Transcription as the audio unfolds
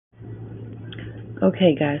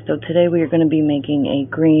Okay guys, so today we are going to be making a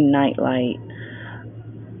green nightlight.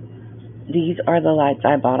 These are the lights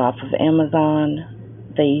I bought off of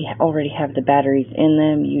Amazon. They already have the batteries in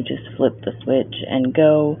them. You just flip the switch and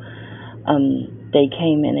go. They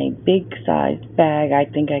came in a big size bag. I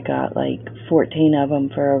think I got like 14 of them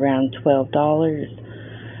for around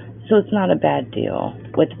 $12. So it's not a bad deal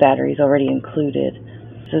with the batteries already included.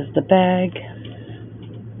 This is the bag.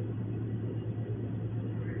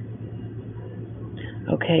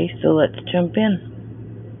 Okay, so let's jump in.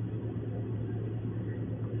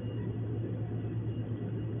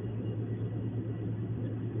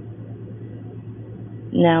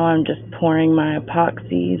 Now I'm just pouring my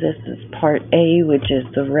epoxy. This is part A, which is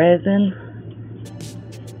the resin.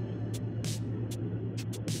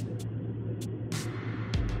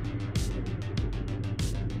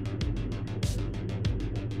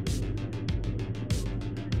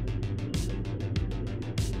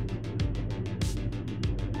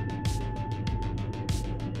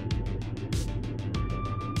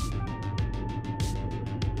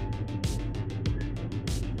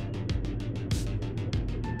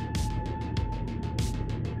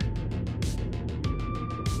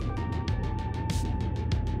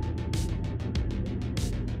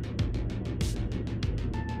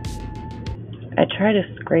 I try to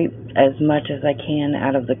scrape as much as I can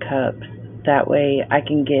out of the cup. That way I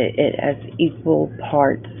can get it as equal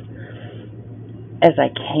parts as I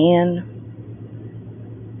can.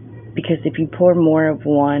 Because if you pour more of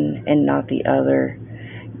one and not the other,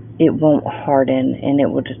 it won't harden and it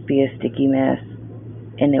will just be a sticky mess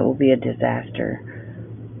and it will be a disaster.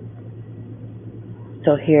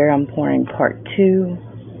 So here I'm pouring part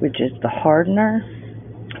 2, which is the hardener,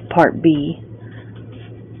 part B.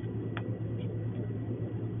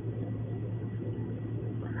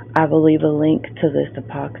 I will leave a link to this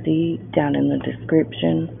epoxy down in the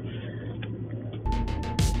description.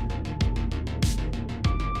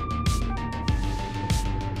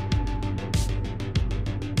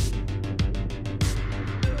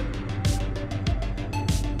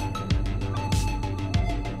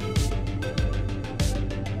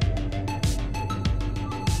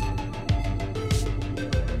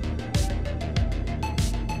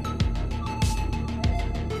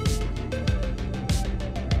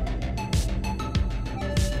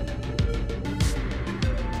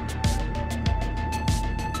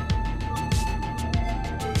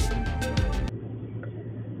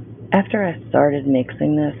 After I started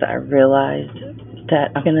mixing this, I realized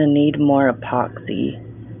that I'm going to need more epoxy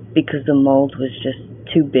because the mold was just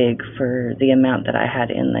too big for the amount that I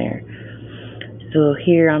had in there. So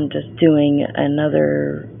here I'm just doing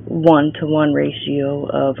another 1-to-1 ratio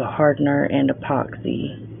of hardener and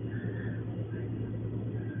epoxy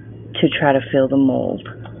to try to fill the mold.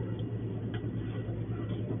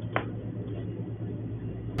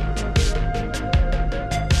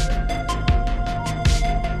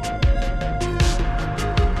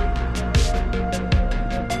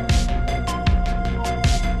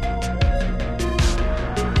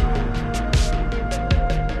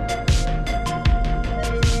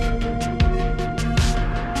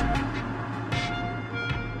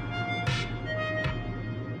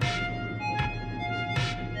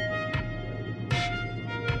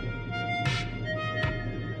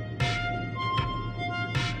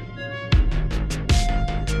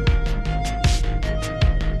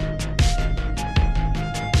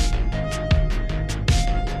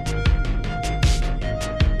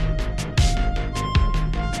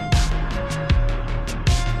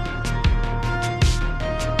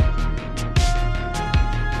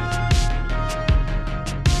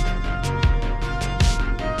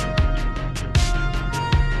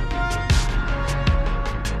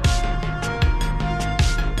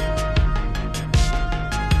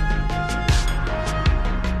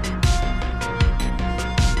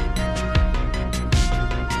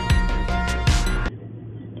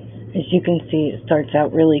 As you can see, it starts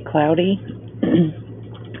out really cloudy,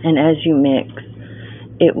 and as you mix,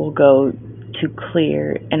 it will go to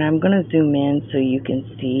clear, and I'm going to zoom in so you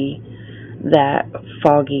can see that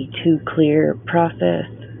foggy to clear process.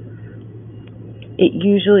 It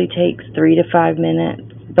usually takes 3 to 5 minutes,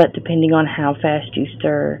 but depending on how fast you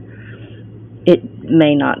stir, it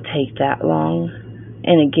may not take that long.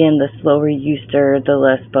 And again, the slower you stir, the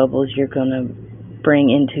less bubbles you're going to bring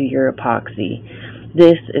into your epoxy.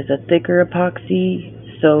 This is a thicker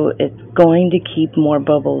epoxy, so it's going to keep more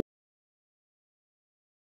bubbles